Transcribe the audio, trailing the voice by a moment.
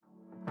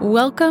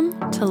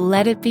Welcome to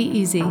Let It Be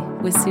Easy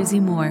with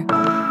Susie Moore.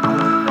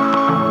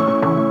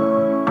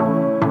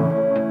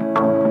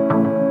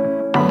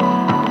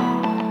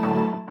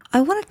 I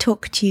want to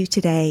talk to you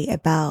today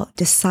about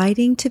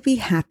deciding to be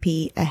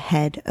happy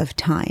ahead of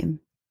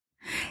time.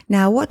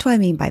 Now, what do I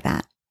mean by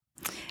that?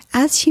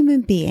 As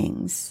human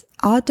beings,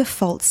 our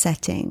default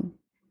setting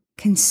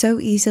can so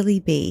easily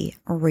be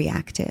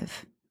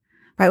reactive,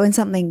 right? When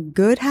something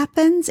good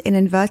happens, in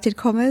inverted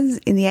commas,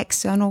 in the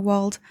external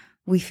world,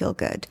 we feel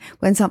good.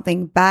 When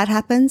something bad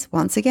happens,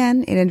 once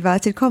again, in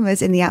inverted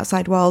commas, in the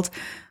outside world,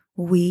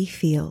 we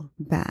feel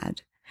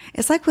bad.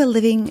 It's like we're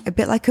living a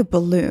bit like a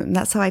balloon.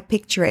 That's how I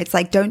picture it. It's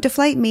like, don't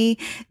deflate me.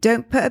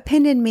 Don't put a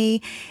pin in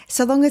me.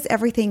 So long as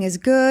everything is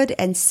good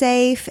and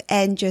safe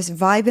and just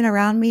vibing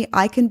around me,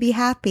 I can be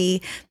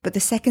happy. But the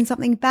second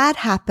something bad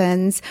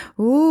happens,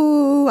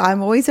 ooh,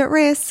 I'm always at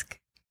risk.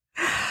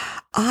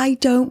 I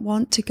don't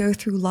want to go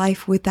through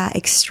life with that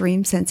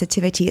extreme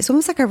sensitivity. It's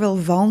almost like a real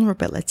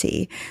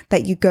vulnerability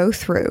that you go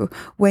through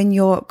when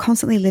you're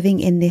constantly living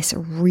in this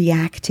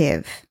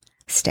reactive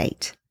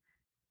state.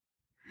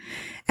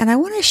 And I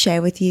want to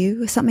share with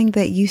you something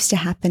that used to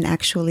happen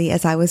actually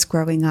as I was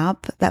growing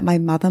up that my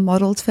mother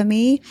modeled for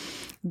me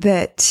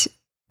that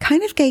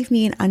kind of gave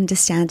me an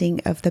understanding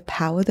of the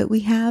power that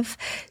we have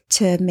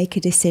to make a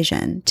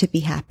decision to be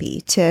happy,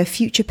 to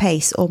future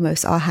pace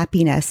almost our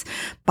happiness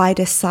by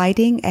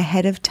deciding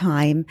ahead of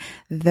time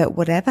that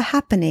whatever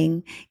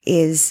happening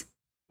is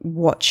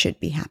what should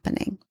be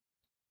happening.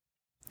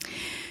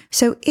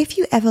 So if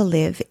you ever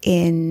live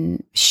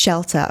in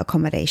shelter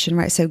accommodation,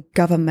 right? So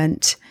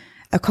government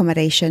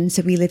accommodation.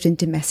 So we lived in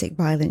domestic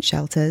violence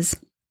shelters,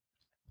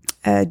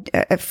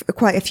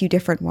 quite a few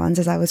different ones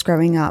as I was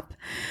growing up.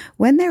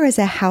 When there is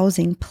a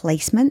housing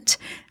placement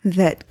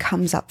that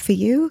comes up for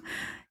you,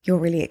 you're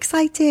really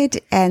excited.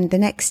 And the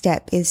next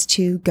step is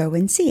to go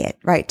and see it,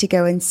 right? To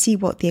go and see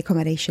what the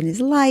accommodation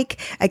is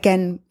like.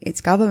 Again,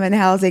 it's government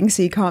housing,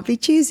 so you can't be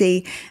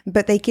choosy,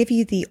 but they give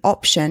you the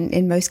option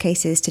in most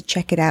cases to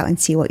check it out and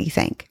see what you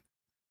think.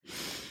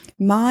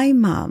 My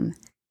mum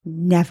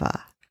never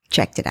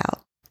checked it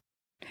out.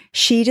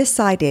 She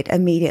decided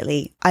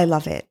immediately, I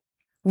love it.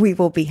 We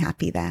will be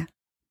happy there.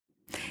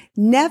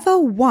 Never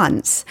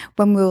once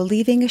when we were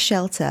leaving a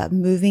shelter,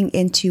 moving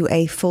into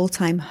a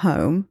full-time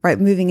home, right?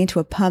 Moving into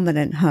a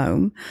permanent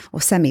home or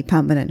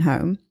semi-permanent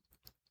home.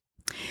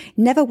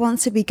 Never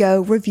once did we go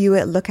review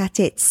it, look at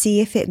it,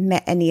 see if it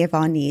met any of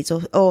our needs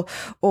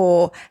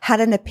or had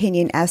an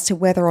opinion as to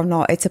whether or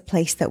not it's a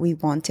place that we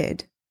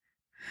wanted.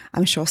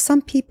 I'm sure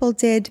some people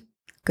did.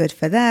 Good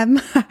for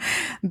them.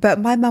 But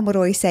my mum would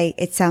always say,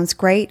 it sounds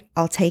great.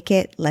 I'll take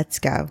it. Let's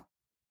go.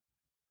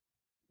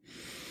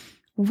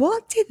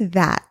 What did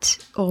that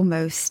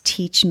almost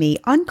teach me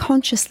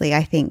unconsciously,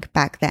 I think,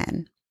 back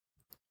then?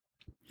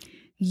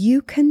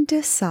 You can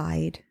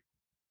decide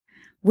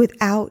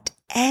without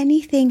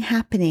anything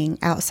happening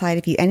outside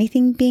of you,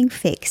 anything being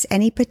fixed,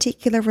 any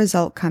particular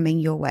result coming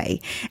your way,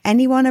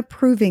 anyone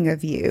approving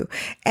of you,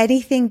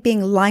 anything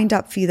being lined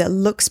up for you that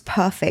looks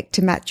perfect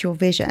to match your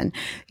vision.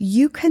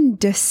 You can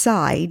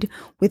decide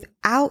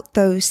without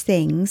those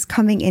things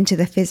coming into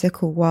the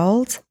physical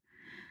world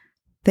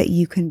that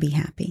you can be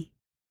happy.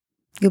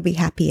 You'll be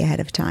happy ahead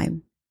of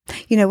time.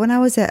 You know, when I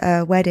was at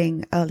a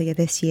wedding earlier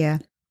this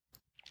year,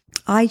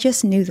 I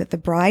just knew that the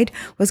bride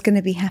was going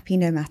to be happy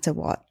no matter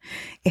what.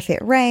 If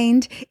it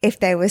rained, if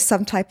there was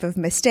some type of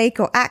mistake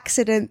or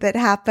accident that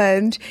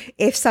happened,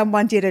 if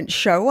someone didn't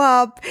show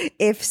up,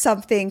 if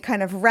something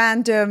kind of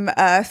random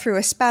threw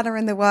a spanner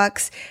in the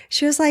works,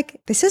 she was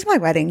like, this is my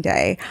wedding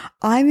day.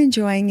 I'm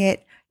enjoying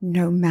it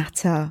no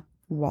matter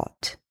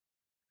what.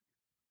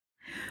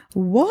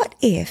 What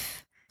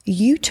if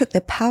you took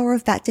the power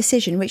of that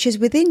decision, which is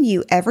within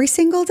you every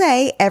single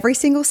day, every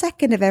single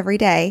second of every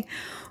day?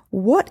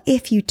 What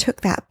if you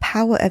took that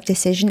power of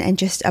decision and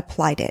just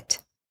applied it?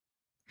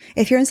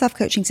 If you're in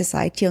Self-Coaching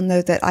Society, you'll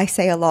know that I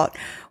say a lot.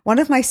 One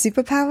of my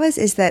superpowers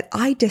is that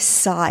I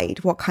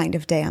decide what kind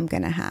of day I'm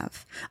going to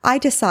have. I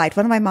decide.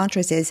 One of my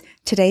mantras is,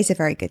 today's a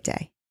very good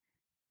day.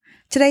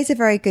 Today's a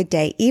very good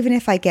day, even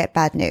if I get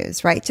bad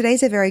news, right?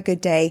 Today's a very good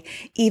day,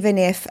 even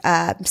if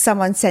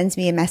someone sends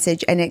me a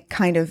message and it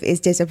kind of is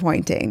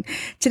disappointing.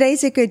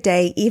 Today's a good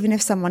day, even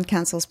if someone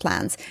cancels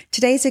plans.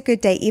 Today's a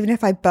good day, even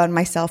if I burn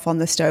myself on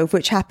the stove,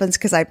 which happens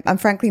because I'm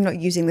frankly not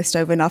using the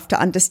stove enough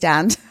to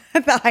understand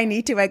that I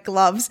need to wear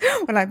gloves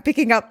when I'm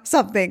picking up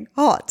something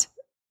hot.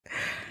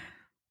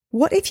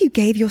 What if you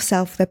gave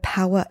yourself the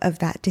power of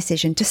that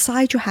decision?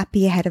 Decide you're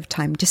happy ahead of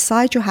time.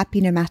 Decide you're happy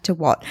no matter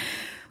what,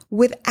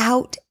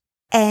 without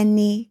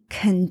any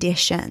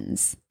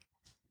conditions.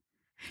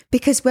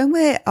 Because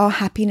when our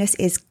happiness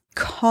is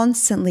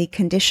constantly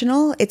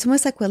conditional, it's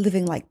almost like we're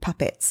living like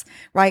puppets,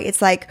 right?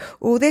 It's like,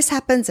 oh, this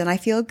happens and I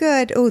feel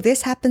good. Oh,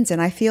 this happens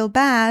and I feel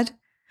bad.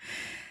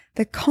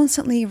 The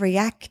constantly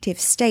reactive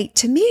state,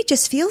 to me,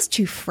 just feels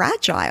too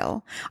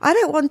fragile. I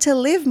don't want to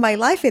live my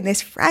life in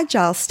this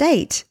fragile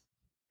state.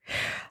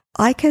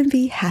 I can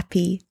be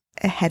happy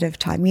ahead of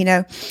time. You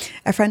know,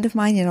 a friend of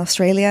mine in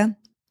Australia,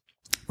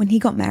 when he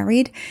got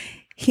married,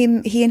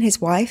 He and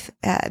his wife,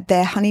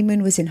 their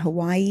honeymoon was in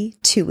Hawaii,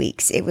 2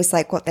 weeks. It was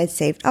like what they'd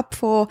saved up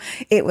for.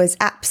 It was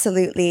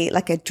absolutely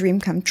like a dream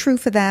come true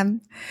for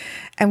them.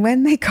 And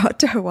when they got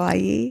to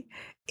Hawaii,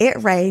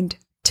 it rained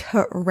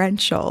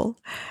torrential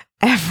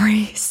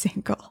every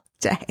single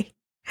day.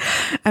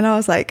 And I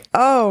was like,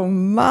 oh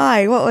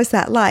my, what was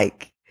that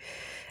like?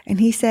 And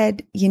he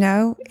said,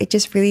 it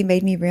just really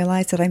made me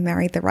realize that I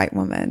married the right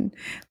woman,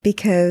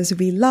 because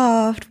we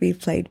laughed, we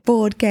played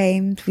board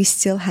games, we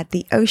still had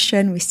the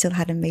ocean, we still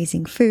had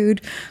amazing food,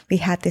 we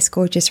had this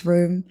gorgeous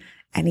room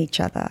and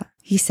each other.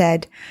 He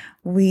said,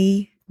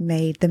 we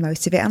made the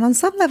most of it. And on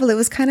some level, it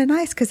was kind of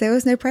nice because there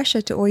was no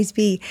pressure to always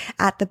be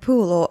at the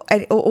pool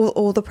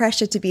or the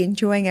pressure to be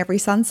enjoying every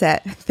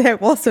sunset. There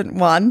wasn't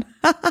one.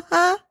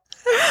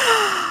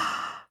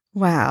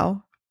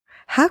 Wow.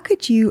 How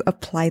could you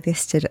apply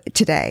this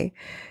today?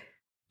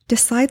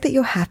 Decide that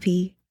you're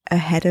happy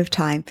ahead of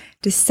time.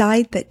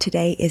 Decide that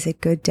today is a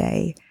good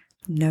day,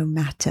 no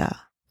matter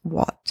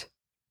what.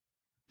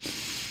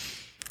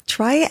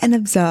 Try it and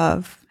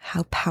observe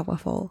how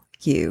powerful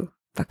you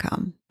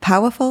become.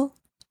 Powerful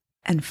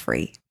and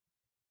free.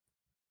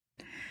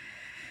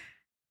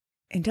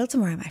 Until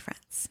tomorrow, my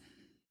friends.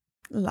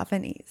 Love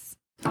and ease.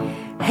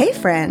 Hey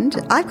friend,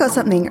 I've got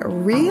something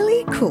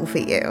really cool for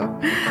you.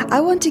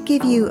 I want to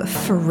give you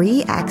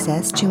free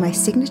access to my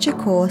signature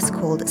course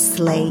called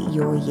Slay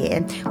Your Year,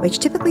 which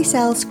typically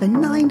sells for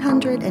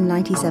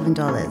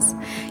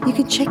 $997. You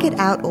can check it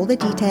out, all the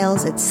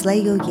details at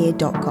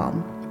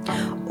slayyouryear.com.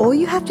 All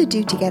you have to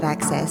do to get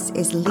access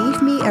is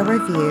leave me a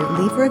review,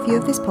 leave a review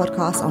of this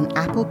podcast on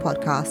Apple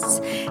Podcasts,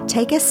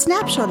 take a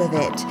snapshot of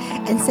it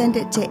and send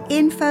it to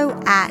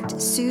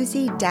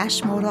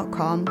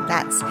info@susie-moore.com.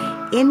 That's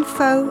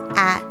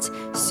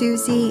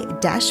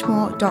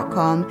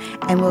info@susie-moore.com,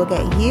 and we'll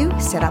get you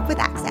set up with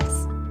access.